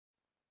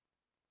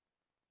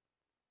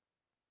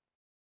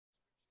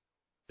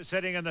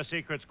Sitting in the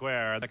secret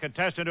square. The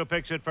contestant who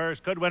picks it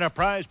first could win a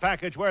prize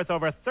package worth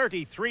over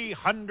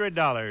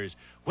 $3,300.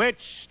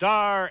 Which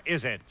star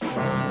is it?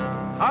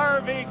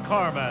 Harvey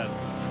Korman,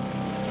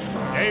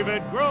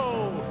 David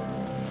Groh,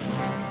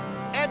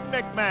 Ed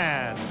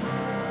McMahon,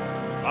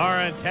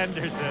 Florence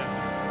Henderson,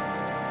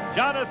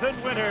 Jonathan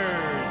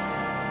Winters,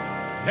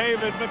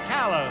 David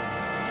McCallum,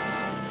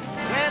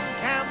 Glen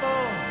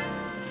Campbell,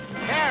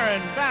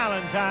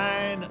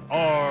 Valentine,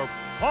 or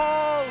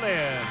Paul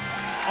Lynde,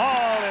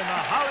 all in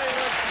the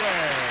Hollywood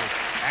Squares.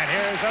 And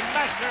here's the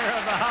master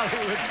of the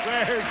Hollywood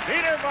Squares,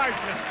 Peter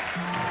Marshall.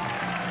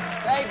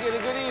 Thank you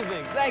and good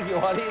evening. Thank you,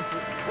 audience.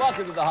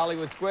 Welcome to the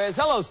Hollywood Squares.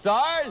 Hello,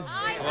 stars.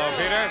 Hi, hello,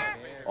 Peter.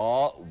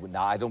 Oh,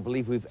 now, I don't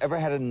believe we've ever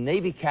had a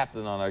Navy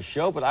captain on our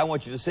show, but I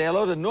want you to say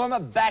hello to Norma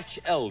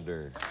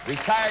Batchelder,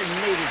 retired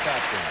Navy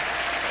captain.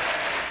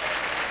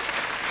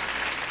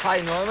 Hi,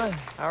 Norma.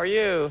 How are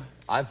you?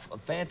 I'm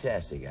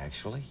fantastic,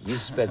 actually.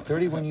 You've spent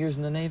 31 years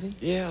in the Navy?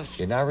 Yes.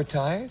 You're now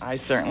retired? I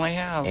certainly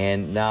have.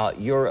 And now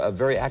you're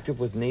very active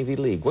with Navy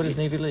League. What is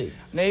Navy League?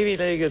 Navy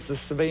League is the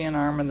civilian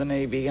arm of the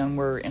Navy, and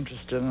we're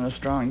interested in a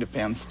strong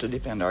defense to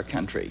defend our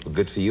country. Well,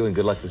 good for you, and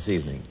good luck this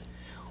evening.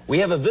 We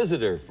have a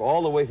visitor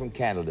all the way from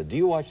Canada. Do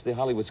you watch the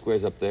Hollywood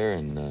Squares up there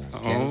in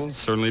Canada? Oh,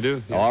 certainly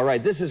do. Yeah. All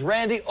right, this is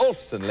Randy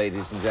Olson,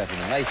 ladies and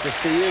gentlemen. Nice to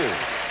see you.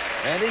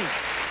 Randy?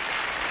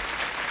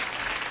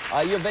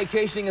 You're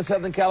vacationing in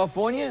Southern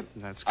California?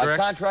 That's correct.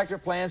 A contractor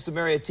plans to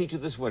marry a teacher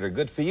this winter.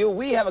 Good for you.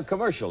 We have a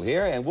commercial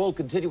here, and we'll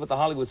continue with the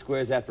Hollywood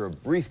Squares after a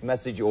brief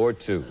message or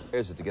two.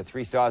 Here's it to get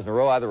 3 stars in a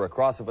row, either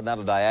across, up, and down,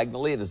 or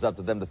diagonally. It is up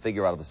to them to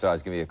figure out if the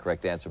stars give you a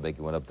correct answer, make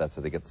you one up. That's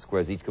how they get the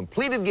squares. Each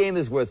completed game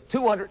is worth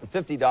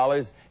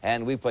 $250,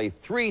 and we play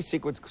 3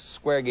 secret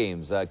square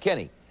games.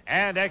 Kenny.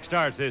 And X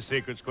starts this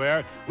secret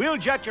square. We'll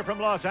jet you from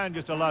Los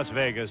Angeles to Las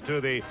Vegas to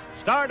the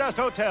Stardust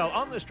Hotel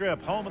on the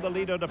Strip, home of the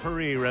Lido de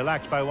Paris.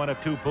 Relax by one of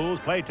 2 pools,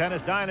 play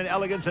tennis, dine in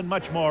elegance, and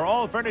much more.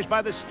 All furnished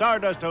by the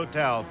Stardust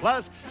Hotel.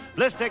 Plus,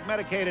 Blistic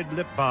medicated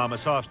lip balm, a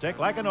soft stick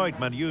like an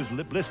ointment. Use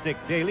Blistic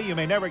daily. You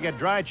may never get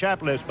dry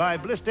chapped lips by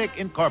Blistic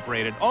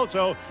Incorporated.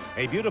 Also,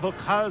 a beautiful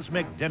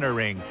cosmic dinner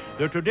ring.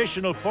 The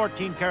traditional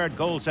 14-karat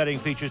gold setting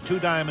features 2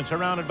 diamonds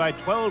surrounded by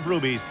 12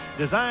 rubies,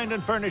 designed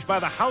and furnished by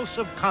the House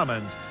of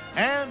Commons.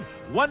 And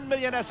 1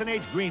 million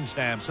S&H green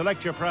stamps.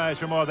 Select your prize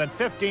for more than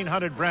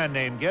 1,500 brand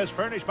name gifts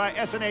furnished by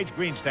S&H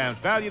green stamps,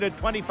 valued at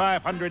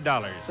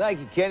 $2,500. Thank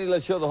you, Kenny.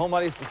 Let's show the home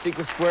audience the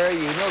secret square.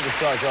 You know the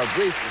stars are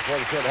brief before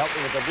the show to help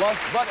me with the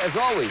bluffs. But as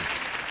always,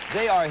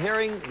 they are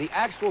hearing the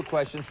actual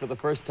questions for the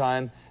first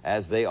time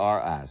as they are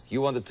asked.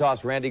 You won the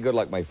toss. Randy, good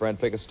luck, my friend.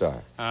 Pick a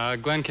star.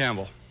 Glen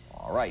Campbell.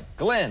 All right.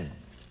 Glenn.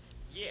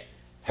 Yes.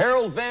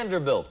 Harold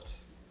Vanderbilt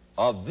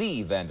of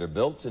the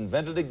Vanderbilts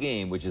invented a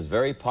game which is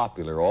very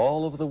popular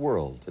all over the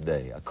world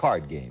today, a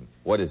card game.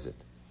 What is it?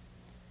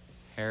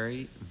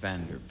 Harry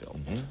Vanderbilt.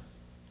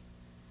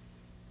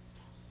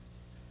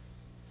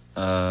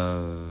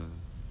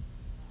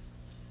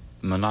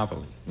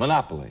 Monopoly.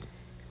 Monopoly.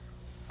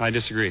 I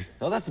disagree.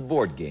 No, that's a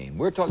board game.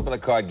 We're talking about a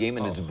card game,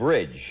 and it's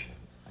bridge.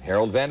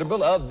 Harold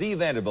Vanderbilt of the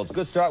Vanderbilts.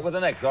 Good start with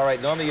an X. All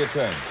right, Norma, your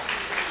turn.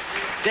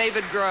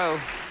 David Groh.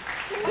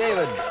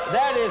 David,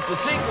 that is the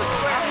secret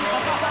square.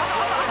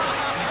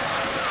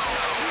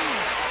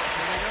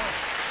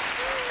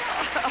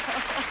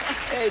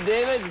 Hey,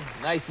 David,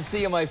 nice to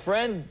see you, my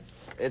friend.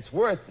 It's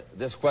worth,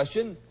 this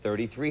question,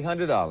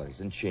 $3,300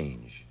 and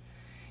change.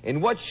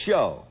 In what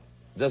show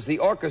does the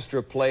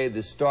orchestra play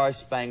the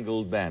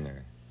Star-Spangled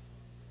Banner?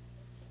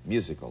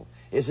 Musical.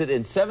 Is it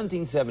in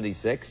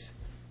 1776,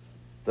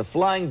 The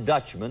Flying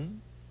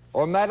Dutchman,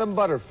 or Madame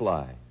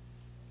Butterfly?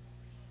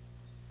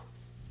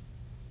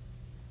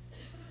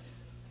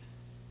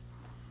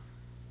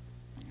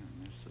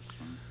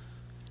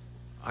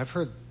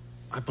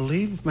 I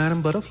believe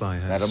Madame Butterfly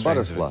has Madame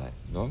Butterfly.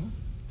 Norma?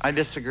 I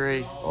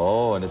disagree.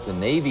 Oh, and it's a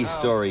Navy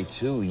story,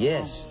 too.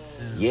 Yes.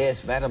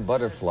 Yes, Madame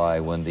Butterfly,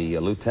 when the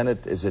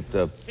lieutenant, is it...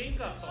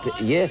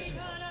 yes.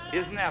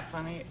 Isn't that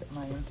funny?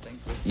 My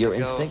instinct was Your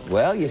instinct?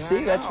 Well, you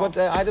see, that's what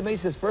Ida Mae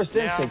says, first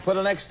Yeah. instinct. Put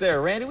an X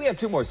there. Randy, we have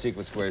 2 more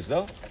secret squares,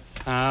 though.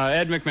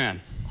 Ed McMahon.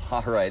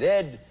 All right,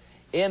 Ed.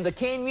 In the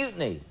Caine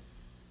Mutiny,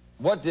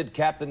 what did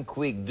Captain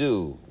Queeg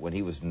do when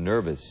he was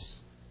nervous?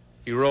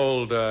 He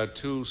rolled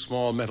 2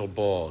 small metal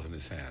balls in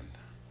his hand.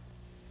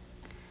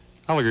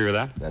 I'll agree with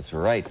that. That's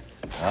right.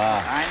 I know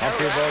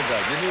Humphrey that.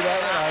 Bogart. You knew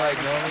that one? All right,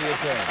 Norma, your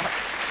turn.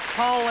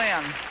 Paul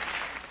Lynde.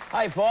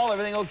 Hi, Paul.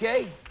 Everything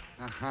okay?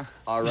 Uh-huh.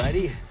 All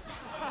righty.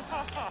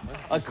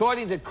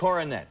 According to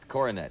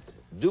Coronet,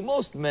 do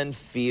most men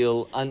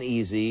feel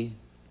uneasy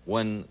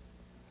when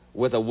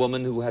with a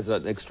woman who has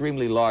an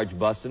extremely large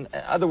bust? In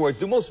other words,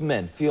 do most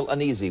men feel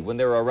uneasy when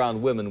they're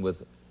around women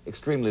with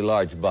extremely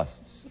large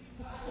busts?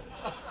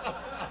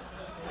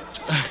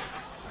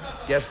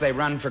 Guess they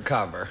run for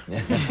cover.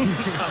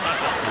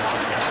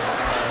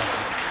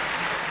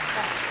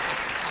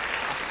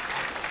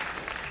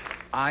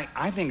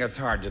 I think it's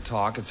hard to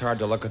talk. It's hard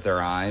to look at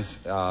their eyes.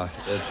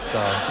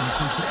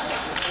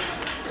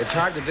 It's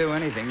hard to do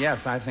anything.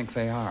 Yes, I think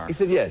they are. He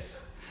said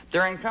yes.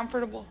 They're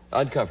uncomfortable?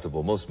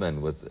 Uncomfortable. Most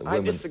men with women. I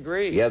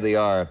disagree. Yeah, they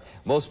are.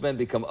 Most men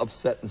become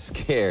upset and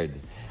scared.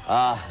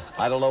 I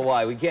don't know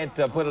why. We can't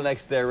put an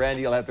X there,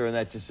 Randy. You'll have to earn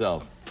that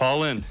yourself. Paul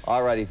Lynde.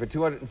 All righty, for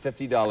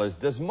 $250.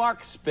 Does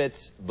Mark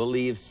Spitz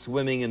believe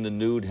swimming in the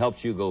nude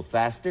helps you go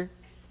faster?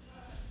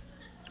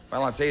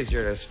 Well, it's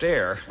easier to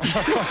stare.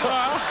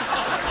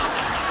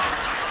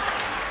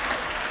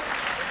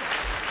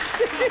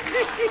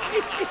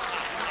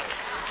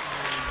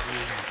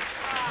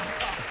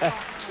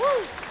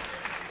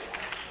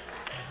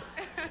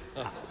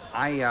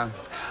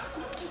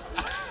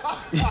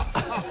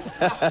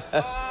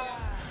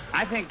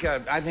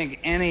 I think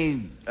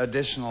any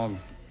additional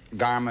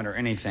garment or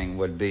anything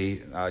would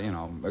be,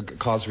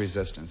 cause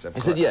resistance. I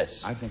said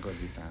yes. I think it would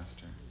be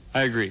faster.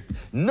 I agree.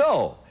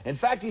 No. In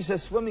fact, he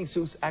says swimming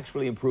suits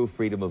actually improve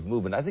freedom of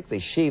movement. I think they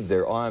shave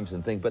their arms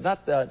and things, but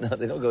not, no,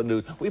 they don't go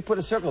nude. We put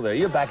a circle there.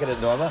 You're back at it,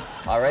 Norma.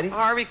 All righty?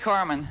 Harvey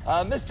Korman.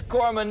 Mr.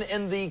 Korman,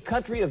 in the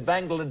country of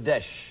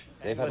Bangladesh,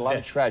 they've had a lot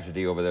of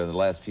tragedy over there in the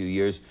last few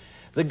years.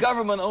 The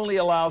government only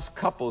allows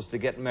couples to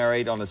get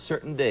married on a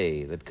certain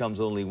day that comes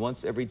only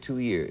once every 2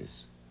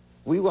 years.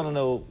 We want to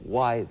know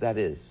why that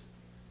is.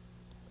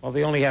 Well,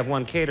 they only have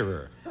one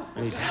caterer.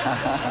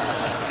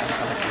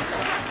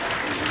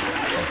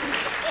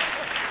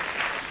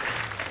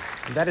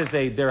 That is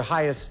their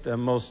highest,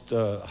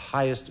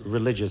 highest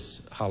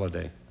religious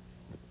holiday.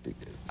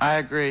 I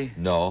agree.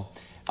 No.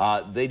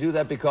 They do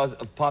that because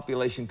of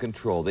population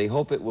control. They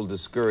hope it will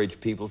discourage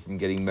people from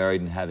getting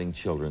married and having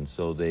children,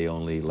 so they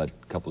only let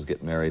couples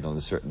get married on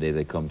a certain day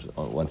that comes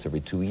once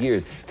every 2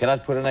 years.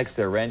 Cannot put an X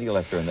there, Randy. You'll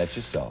have to earn that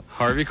yourself.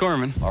 Harvey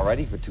Korman. All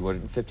righty, for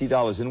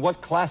 $250. In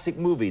what classic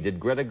movie did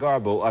Greta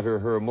Garbo utter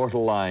her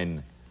immortal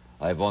line,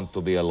 "I want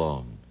to be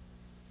alone"?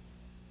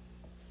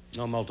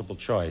 No multiple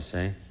choice,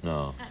 eh?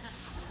 No.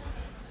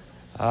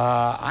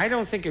 I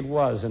don't think it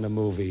was in a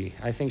movie.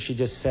 I think she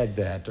just said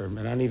that,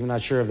 and I'm even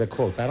not sure of the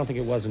quote. But I don't think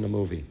it was in a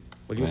movie.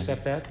 Will you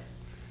accept that?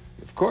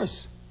 Of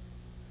course.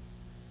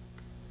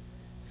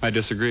 I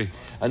disagree.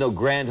 I know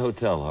Grand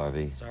Hotel,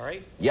 Harvey.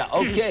 Sorry? Yeah,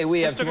 okay,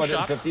 we have Just took a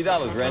shot.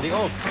 $250, Randy.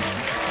 Oh.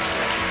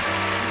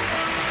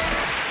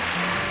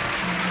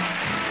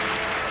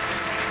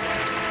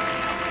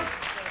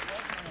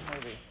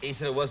 He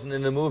said it wasn't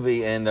in the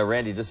movie, and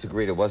Randy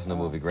disagreed. It wasn't a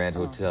movie. Grand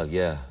Hotel.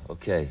 Yeah,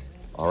 okay.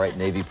 All right,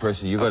 Navy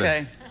person, you're going to...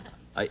 Okay.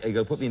 Are you going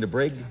to put me in the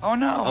brig? Oh,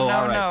 no, all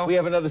right. no. We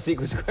have another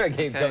Secret Square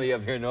game coming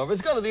up here, Norma.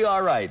 It's going to be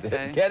all right.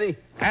 Okay. Kenny?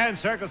 And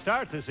circle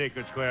starts the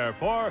Secret Square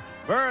for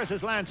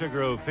Burris' Lancer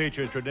Group.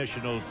 Features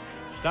traditional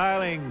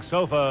styling,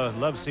 sofa,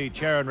 love seat,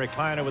 chair, and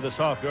recliner with a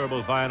soft,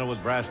 durable vinyl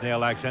with brass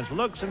nail accents.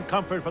 Looks and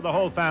comfort for the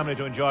whole family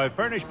to enjoy.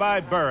 Furnished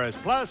by Burris.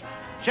 Plus,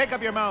 shake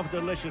up your mouth with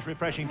delicious,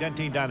 refreshing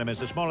Dentine Dynamits.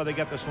 The smaller they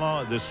get, the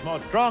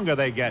stronger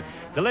they get.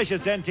 Delicious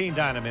Dentine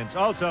Dynamits.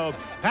 Also,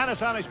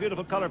 Panasonic's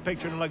beautiful color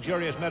picture and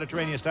luxurious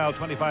Mediterranean-style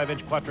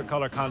 25-inch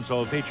quadricolor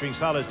console featuring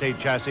solid-state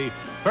chassis.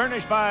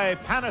 Furnished by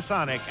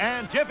Panasonic.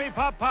 And Jiffy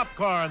Pop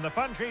Popcorn, the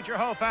fun treat your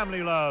whole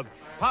family love.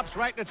 Pops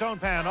right in its own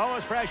pan.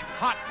 Always fresh,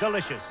 hot,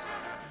 delicious.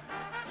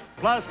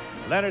 Plus,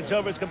 Leonard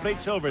Silver's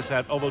complete silver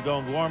set, oval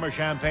domed warmer,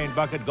 champagne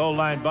bucket, gold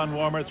line bun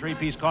warmer,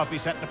 3-piece coffee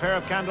set, and a pair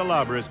of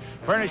candelabras,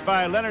 furnished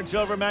by Leonard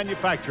Silver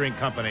Manufacturing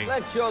Company.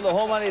 Let's show the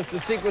home audience the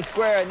Secret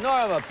Square.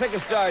 Norma, pick a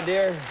star,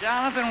 dear.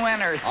 Jonathan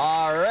Winters.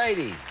 All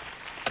righty.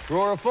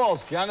 True or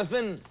false,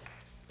 Jonathan?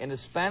 In a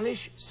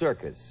Spanish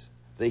circus,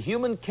 the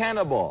human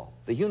cannonball,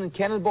 you know,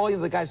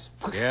 the guy's...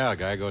 Yeah, a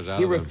guy goes out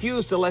He of the...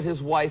 refused to let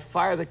his wife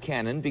fire the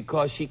cannon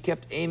because she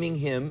kept aiming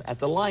him at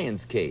the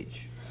lion's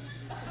cage.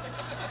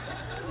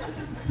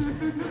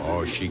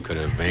 Oh, she could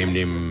have aimed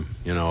him,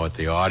 you know, at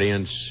the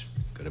audience.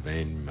 Could have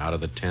aimed him out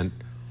of the tent.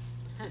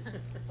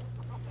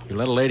 You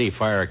let a lady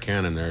fire a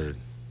cannon, they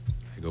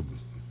go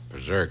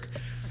berserk.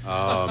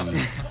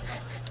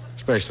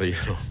 Especially, you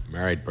know,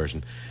 married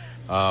person.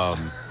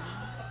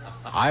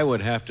 I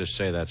would have to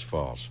say that's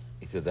false.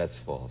 He said that's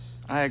false.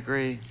 I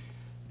agree.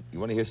 You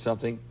want to hear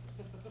something?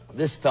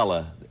 This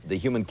fella, the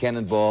human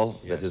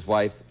cannonball that his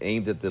wife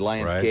aimed at the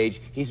lion's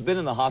cage, he's been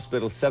in the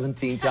hospital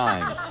 17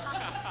 times.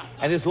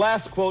 And his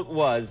last quote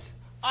was,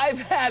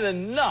 "I've had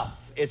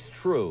enough. It's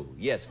true."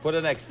 Yes, put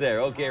an X there.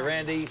 Okay,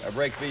 Randy, a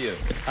break for you.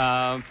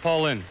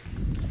 Paul Lynde.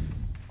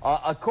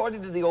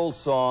 According to the old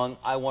song,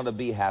 I want to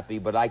be happy,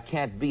 but I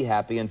can't be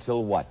happy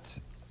until what?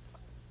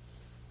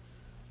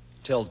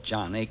 Till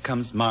Johnny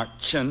comes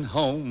marching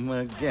home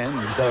again.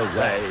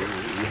 Hooray.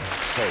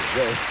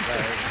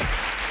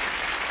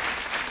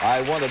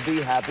 I want to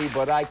be happy,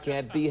 but I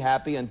can't be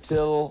happy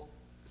until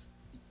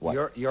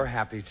what? You're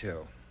happy,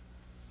 too.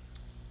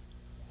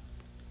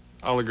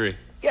 I'll agree.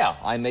 Yeah,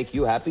 I make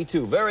you happy,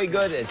 too. Very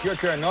good. It's your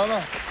turn,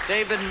 Norma.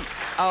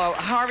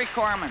 Harvey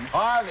Korman.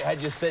 Harvey,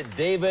 had you said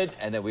David,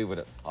 and then we would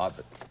have...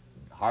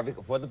 Harvey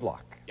for the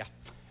block. Yeah.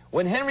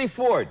 When Henry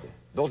Ford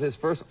built his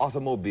first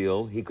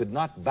automobile, he could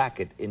not back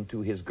it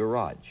into his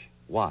garage.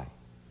 Why?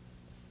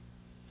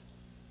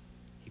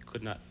 He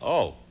could not...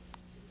 Oh.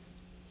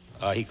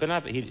 He could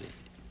not...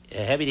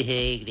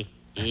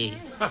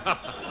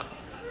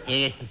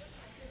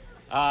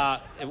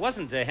 It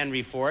wasn't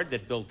Henry Ford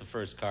that built the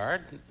first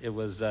car. It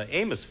was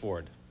Amos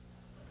Ford.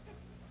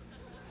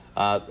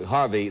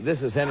 Harvey,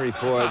 this is Henry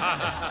Ford.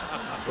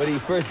 When he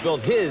first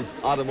built his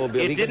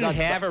automobile, It didn't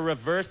have a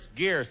reverse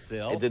gear,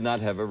 Sil. It did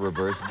not have a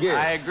reverse gear.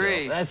 I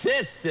agree. Sil. That's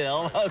it,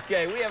 Sil.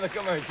 Okay, we have a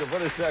commercial.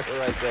 Put a circle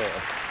right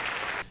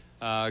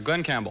there.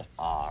 Glen Campbell.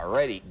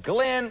 Alrighty.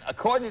 Glenn,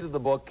 according to the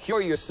book,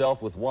 Cure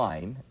Yourself with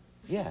Wine.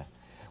 Yeah.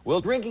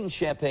 Will drinking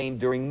champagne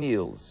during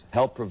meals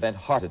help prevent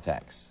heart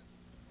attacks?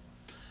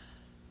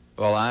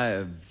 Well,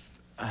 I've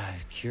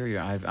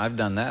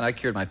done that. I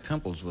cured my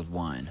pimples with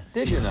wine.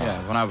 Did you know?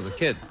 Yeah, when I was a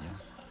kid.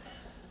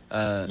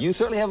 You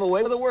certainly have a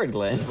way with a word,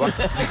 Glenn.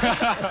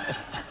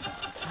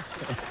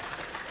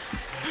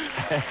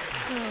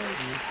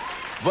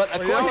 But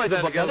according to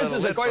the book, now this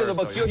is according to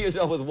the book, Cure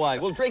Yourself with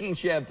Wine. Will drinking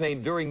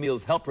champagne during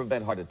meals help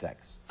prevent heart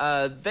attacks?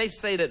 They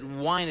say that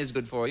wine is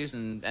good for you,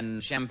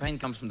 and champagne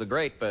comes from the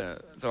grape,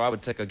 so I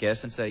would take a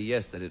guess and say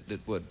yes, that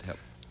it would help.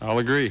 I'll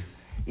agree.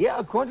 Yeah,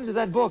 according to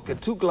that book,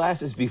 2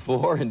 glasses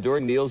before and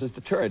during meals is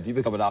deterrent. You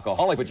become an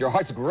alcoholic, but your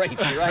heart's great,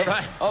 right?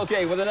 Right.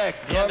 Okay, with the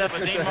next. You end up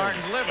with Dean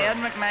Martin's liver. Ed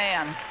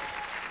McMahon.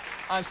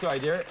 I'm sorry,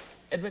 dear.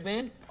 Ed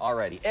McMahon?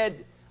 Alrighty.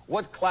 Ed,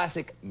 what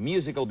classic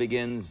musical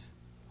begins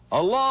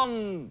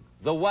along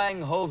the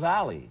Wang Ho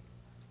Valley?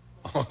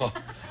 Oh,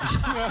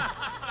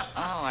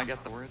 I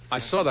got the worst. I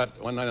saw that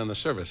one night on the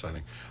service, I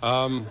think.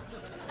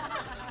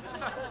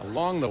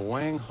 Along the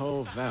Wang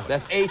Ho Valley.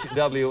 That's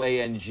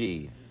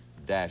H-W-A-N-G-Ho.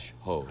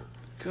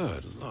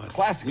 Good Lord.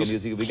 Classical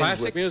musical begins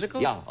Classic with,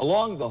 musical? Yeah,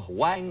 along the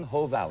Wang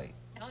Ho Valley.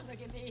 Don't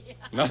look at me.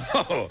 No.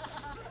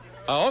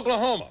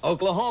 Oklahoma.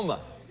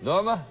 Oklahoma.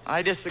 Norma?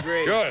 I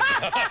disagree. Good.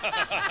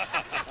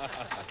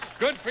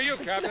 Good for you,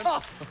 Captain.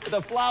 The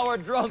Flower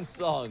Drum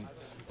Song.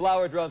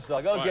 Flower Drum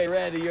Song. Okay,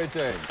 Randy, your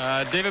turn.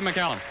 David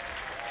McCallum.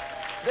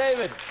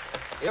 David,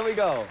 here we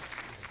go.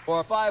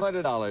 For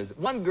 $500,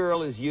 one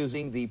girl is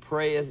using the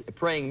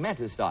praying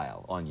mantis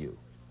style on you.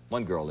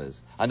 One girl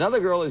is. Another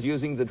girl is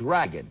using the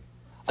dragon.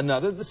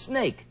 Another the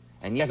snake.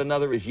 And yet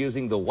another is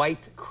using the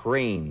white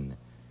crane.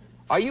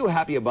 Are you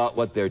happy about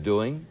what they're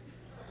doing?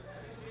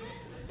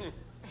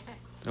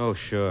 Oh,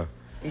 sure.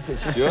 He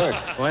says, sure.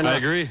 Why not? I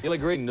agree. You'll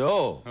agree,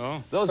 no.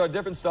 Oh. Those are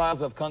different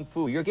styles of kung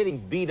fu. You're getting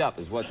beat up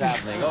is what's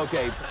happening.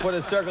 Okay, put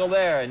a circle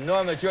there. And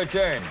Norma, it's your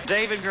turn.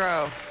 David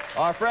Groh.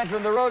 Our friend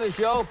from the Rhoda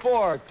Show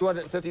for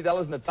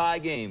 $250 in a tie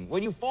game.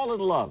 When you fall in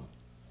love,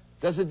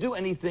 does it do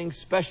anything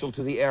special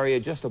to the area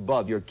just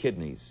above your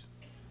kidneys?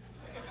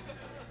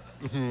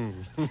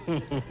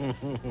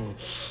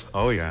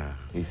 Oh, yeah.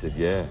 He said,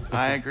 yeah.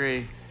 I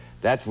agree.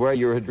 That's where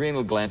your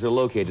adrenal glands are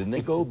located, and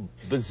they go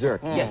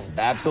berserk. Yes,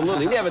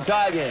 absolutely. We have a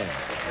tie game.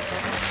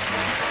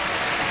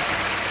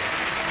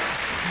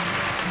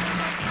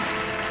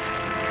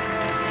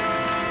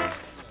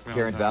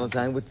 Karen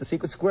Valentine with the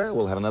Secret Square.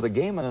 We'll have another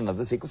game on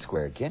another Secret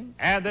Square. Ken?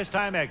 And this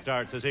time, Egg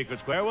Tarts, the Secret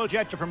Square, will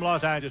jet you from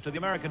Los Angeles to the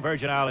American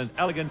Virgin Islands'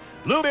 elegant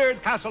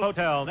Bluebeard Castle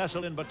Hotel,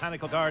 nestled in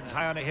botanical gardens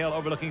high on a hill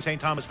overlooking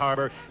St. Thomas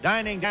Harbor.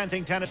 Dining,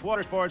 dancing, tennis,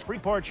 water sports, free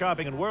port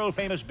shopping, and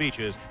world-famous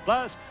beaches.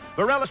 Plus,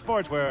 Varela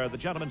Sportswear, the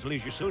gentleman's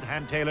leisure suit,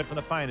 hand-tailored from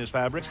the finest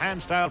fabrics,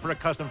 hand-styled for a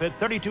custom fit,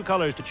 32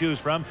 colors to choose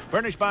from,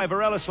 furnished by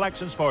Varela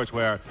Slacks and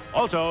Sportswear.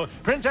 Also,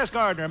 Princess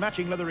Gardner,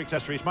 matching leather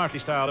accessories, smartly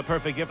styled, a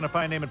perfect gift and a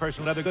fine name in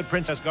personal leather, good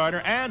Princess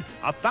Gardner, and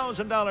a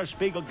 $1,000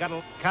 Spiegel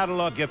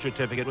catalog gift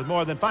certificate with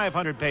more than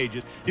 500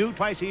 pages, due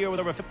twice a year with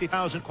over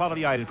 50,000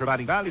 quality items,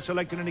 providing value,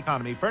 selection, and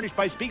economy, furnished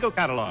by Spiegel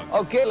Catalog.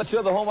 Okay, let's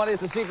show the home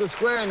audience the Secret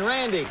Square, and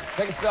Randy,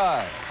 pick a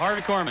star.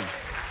 Harvey Korman.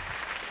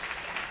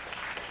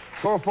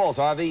 True or false,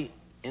 Harvey?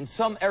 In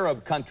some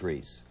Arab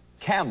countries,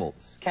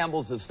 camels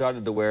have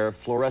started to wear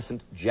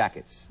fluorescent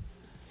jackets.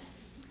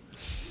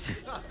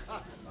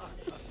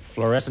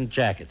 Fluorescent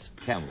jackets.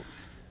 Camels.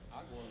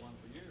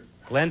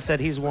 Glenn said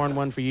he's worn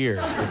one for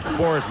years, which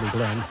bores me,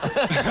 Glenn.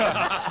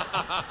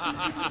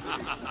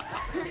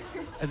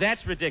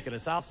 That's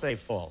ridiculous. I'll say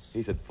false.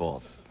 He said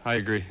false. I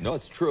agree. No,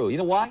 it's true. You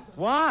know why?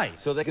 Why?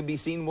 So they can be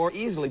seen more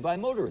easily by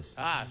motorists.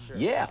 Ah, sure.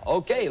 Yeah,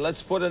 okay,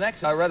 let's put an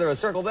X, or rather a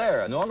circle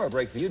there. Norma, a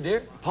break for you,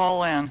 dear. Paul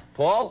Lynde.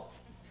 Paul?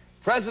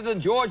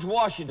 President George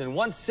Washington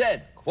once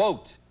said,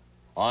 quote,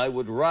 I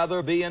would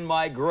rather be in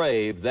my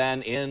grave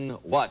than in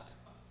what?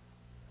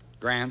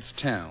 Grant's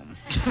tomb.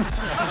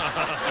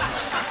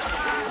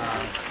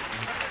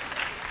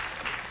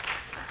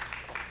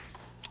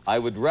 I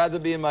would rather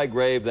be in my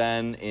grave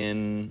than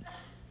in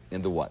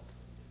the what?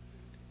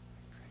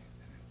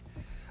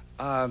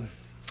 I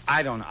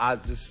don't know. I'll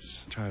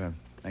just try to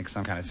make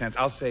some kind of sense.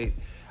 I'll say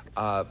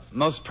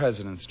most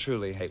presidents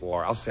truly hate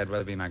war. I'll say I'd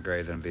rather be in my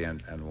grave than be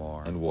in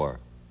war. In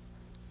war.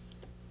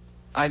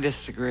 I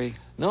disagree.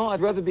 No,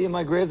 I'd rather be in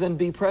my grave than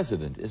be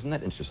president. Isn't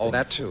that interesting? Oh,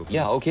 that too.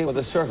 Yeah, okay, with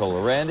a circle.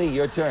 Randy,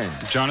 your turn.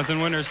 Jonathan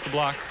Winters, the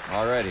block.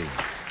 Alrighty.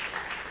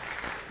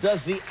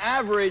 Does the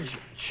average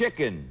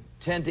chicken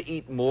tend to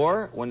eat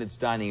more when it's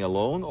dining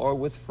alone or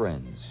with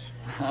friends?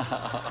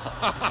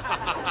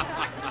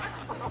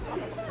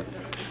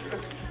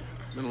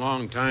 It's been a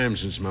long time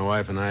since my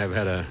wife and I have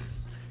had a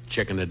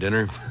chicken to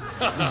dinner.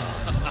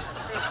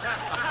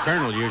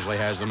 Colonel usually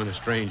has them in a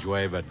strange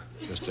way, but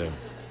just to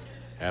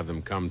have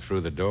them come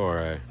through the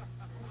door.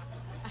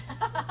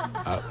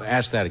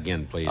 Ask that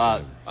again, please.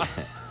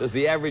 Does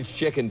the average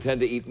chicken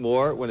tend to eat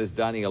more when it's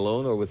dining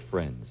alone or with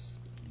friends?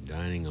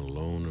 Dining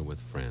alone or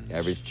with friends?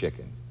 Average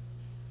chicken.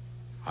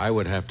 I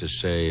would have to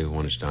say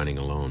when it's dining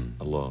alone.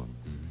 Alone.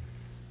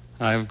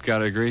 I've got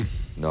to agree.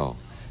 No.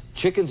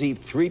 Chickens eat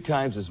 3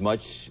 times as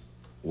much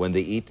when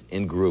they eat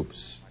in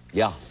groups.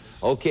 Yeah.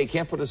 Okay,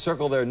 can't put a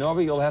circle there.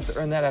 Norma, you'll have to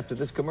earn that after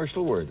this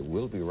commercial word.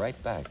 We'll be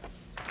right back.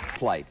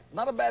 Plight.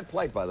 Not a bad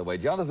plight, by the way.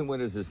 Jonathan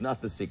Winters is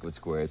not the secret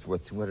square. It's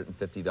worth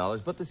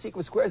 $250, but the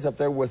secret square's up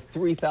there worth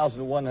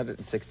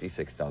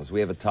 $3,166. We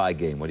have a tie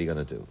game. What are you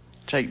going to do?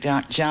 Take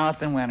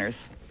Jonathan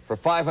Winters. For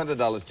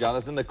 $500,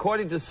 Jonathan,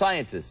 according to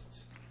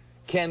scientists,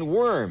 can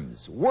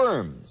worms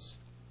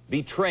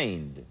be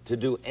trained to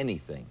do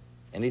anything?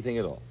 Anything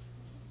at all?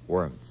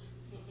 Worms.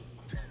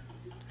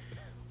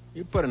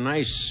 You put a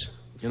nice,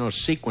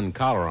 sequin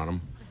collar on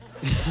them.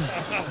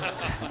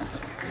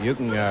 You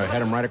can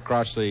head them right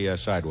across the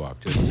sidewalk.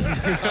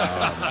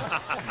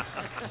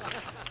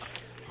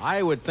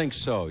 I would think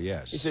so,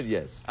 yes. He said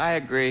yes. I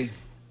agree.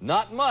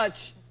 Not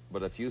much,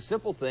 but a few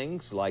simple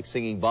things like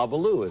singing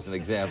Babalu as an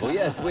example.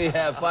 Yes, we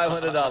have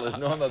 $500.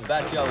 Norma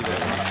Batchelder.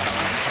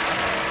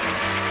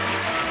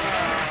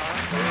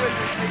 Who was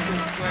the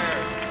secret square?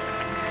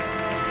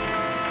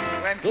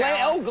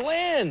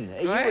 Glenn.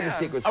 Hey, you were the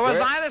secret square. Was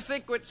I the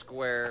secret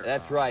square?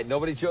 That's right.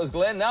 Nobody chose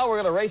Glenn. Now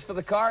we're going to race for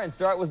the car and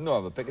start with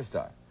Norma. Pick a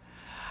star.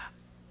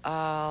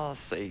 Let's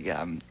see.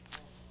 Ed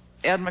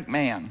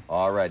McMahon.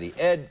 All righty.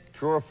 Ed,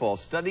 true or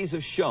false? Studies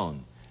have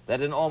shown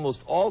that in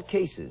almost all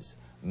cases,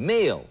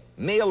 male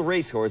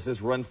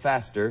racehorses run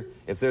faster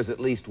if there's at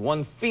least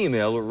one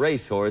female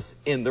racehorse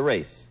in the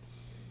race.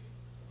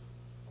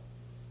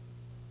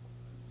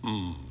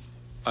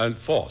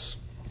 False.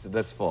 He said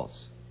that's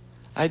false.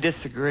 I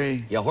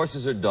disagree. Yeah,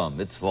 horses are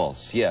dumb. It's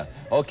false. Yeah.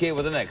 Okay,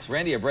 with the next.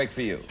 Randy, a break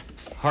for you.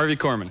 Harvey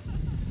Korman.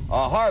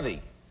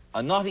 Harvey,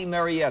 A Naughty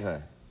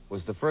Marietta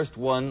was the first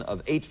one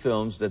of 8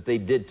 films that they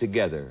did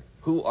together.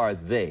 Who are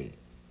they?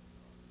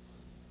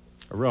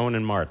 Rowan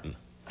and Martin.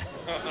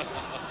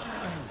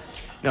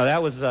 No,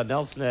 that was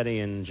Nelson Eddy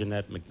and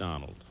Jeanette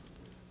MacDonald.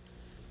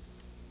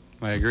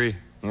 I agree.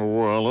 Well,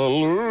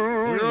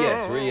 hallelujah.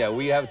 Yes,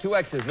 we have 2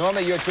 X's.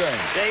 Norma, your turn.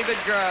 David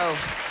Groh.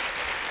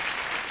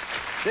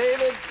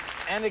 David,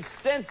 an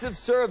extensive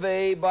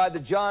survey by the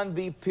John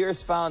B.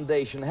 Pierce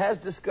Foundation has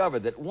discovered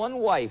that one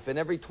wife in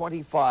every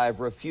 25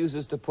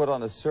 refuses to put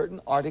on a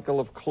certain article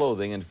of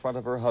clothing in front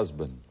of her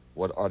husband.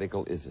 What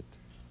article is it?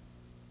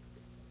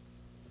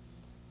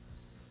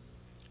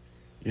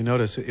 You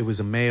notice it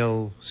was a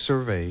male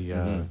survey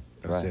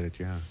Right. did it,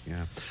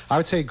 yeah. I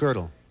would say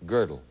girdle.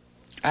 Girdle.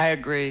 I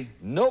agree.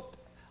 Nope.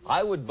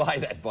 I would buy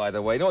that, by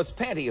the way. No, it's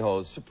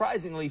pantyhose.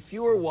 Surprisingly,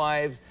 fewer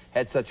wives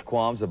had such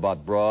qualms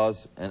about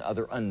bras and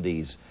other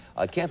undies.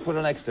 I can't put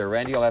an X there,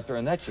 Randy. You'll have to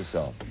earn that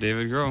yourself.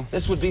 David Groh.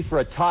 This would be for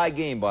a tie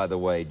game, by the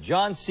way.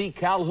 John C.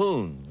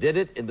 Calhoun did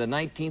it in the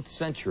 19th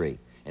century,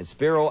 and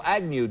Spiro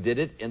Agnew did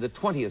it in the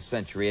 20th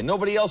century, and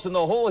nobody else in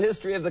the whole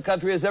history of the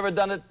country has ever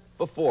done it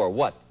before.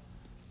 What?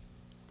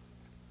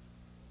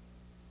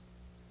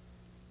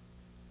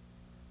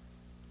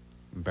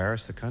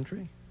 Embarrass the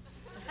country?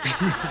 John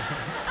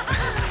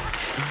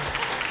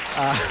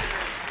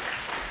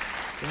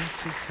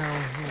C.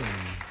 Calhoun.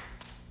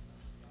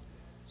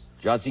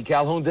 John C.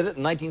 Calhoun did it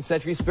in the 19th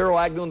century. Spiro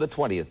Agnew in the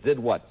 20th. Did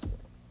what?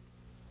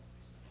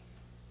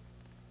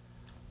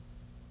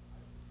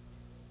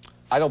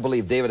 I don't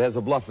believe David has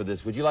a bluff for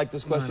this. Would you like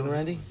this question,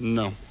 Randy?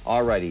 No.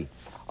 All righty.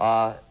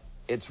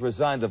 It's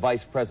resigned the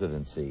vice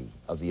presidency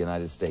of the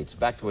United States.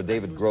 Back to a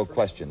David Groh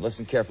question.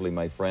 Listen carefully,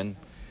 my friend.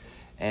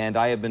 And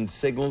I have been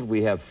signaled.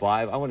 We have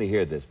 5. I want to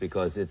hear this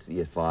because it's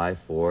 5,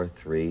 4,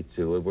 3,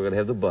 2. We're going to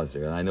have the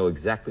buzzer. And I know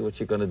exactly what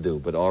you're going to do.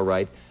 But all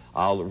right,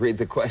 I'll read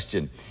the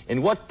question.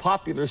 In what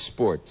popular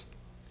sport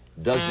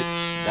does it...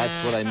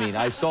 That's what I mean.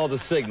 I saw the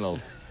signal.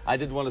 I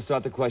didn't want to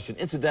start the question.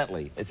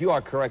 Incidentally, if you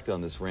are correct on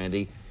this,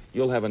 Randy,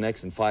 you'll have an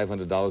X and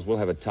 $500. We'll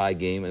have a tie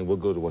game, and we'll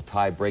go to a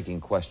tie-breaking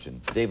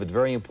question. David,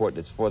 very important.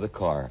 It's for the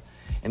car.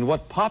 In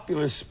what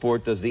popular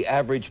sport does the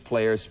average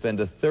player spend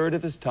a third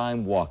of his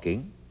time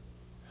walking,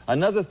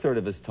 another third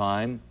of his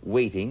time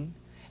waiting,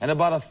 and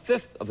about a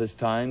fifth of his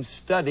time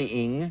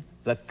studying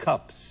the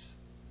cups?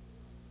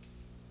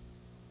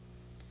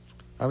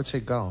 I would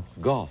say golf.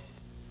 Golf.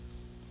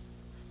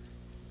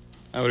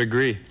 I would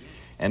agree.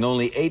 And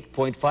only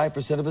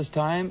 8.5% of his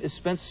time is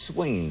spent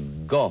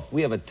swinging. Golf.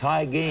 We have a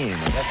tie game,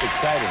 and that's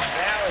exciting.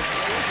 That was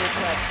a good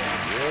question.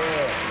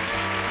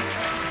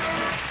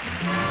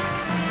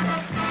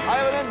 I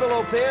have an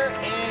envelope here,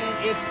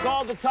 and it's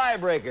called the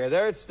tiebreaker.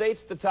 There it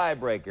states the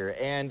tiebreaker.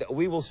 And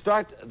we will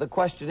start the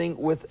questioning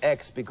with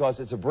X because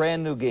it's a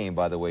brand new game,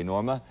 by the way,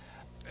 Norma.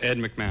 Ed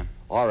McMahon.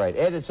 All right,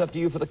 Ed, it's up to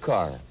you for the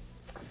car.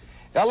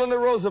 Eleanor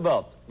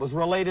Roosevelt was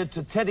related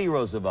to Teddy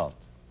Roosevelt.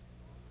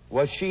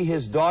 Was she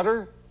his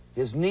daughter,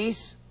 his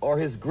niece, or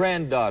his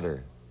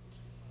granddaughter?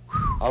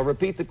 I'll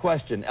repeat the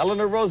question.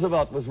 Eleanor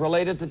Roosevelt was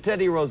related to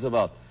Teddy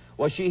Roosevelt.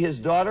 Was she his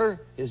daughter,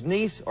 his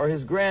niece, or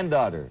his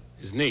granddaughter?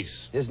 His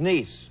niece. His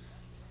niece.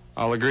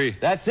 I'll agree.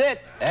 That's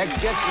it. X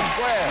gets the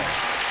square.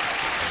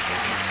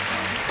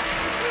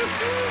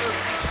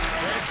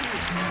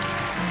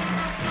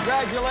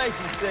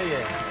 Congratulations to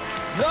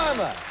you.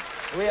 Norma,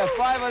 we have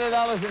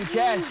 $500 in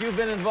cash. You've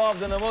been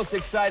involved in the most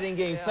exciting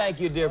game. Thank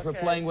you, dear, for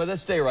playing with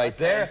us. Stay right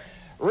there.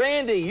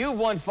 Randy, you've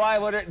won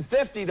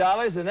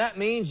 $550, and that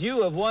means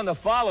you have won the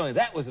following.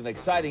 That was an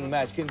exciting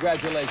match.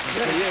 Congratulations to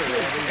you,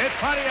 Randy. It's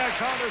Pontiac's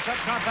Calder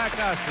Subcompact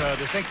Astra.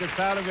 Distinctive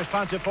styling,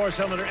 responsive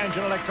 4-cylinder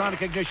engine,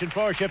 electronic ignition,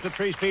 4-shifted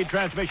 3-speed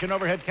transmission,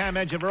 overhead cam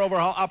engine for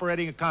overhaul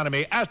operating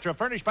economy. Astra,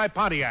 furnished by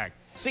Pontiac.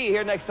 See you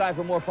here next time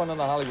for more fun on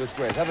the Hollywood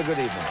Squares. Have a good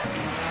evening.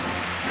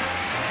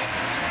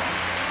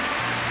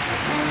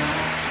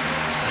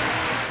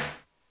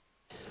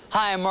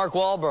 Hi, I'm Mark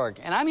Wahlberg,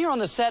 and I'm here on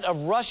the set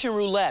of Russian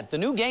Roulette, the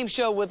new game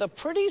show with a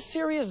pretty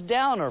serious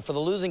downer for the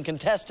losing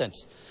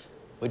contestants.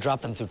 We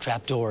drop them through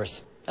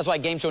trapdoors. That's why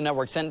Game Show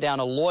Network sent down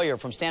a lawyer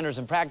from Standards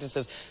and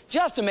Practices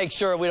just to make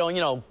sure we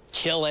don't,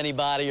 kill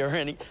anybody or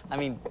any... I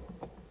mean,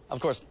 of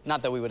course,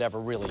 not that we would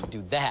ever really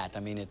do that. I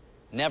mean,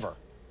 never.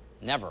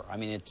 I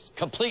mean, it's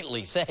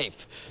completely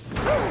safe.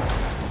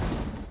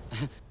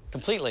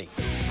 Completely.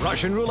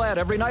 Russian Roulette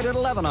every night at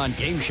 11 on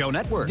Game Show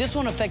Network. This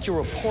won't affect your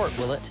report,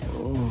 will it?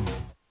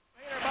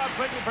 Bob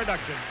Quigley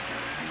Production.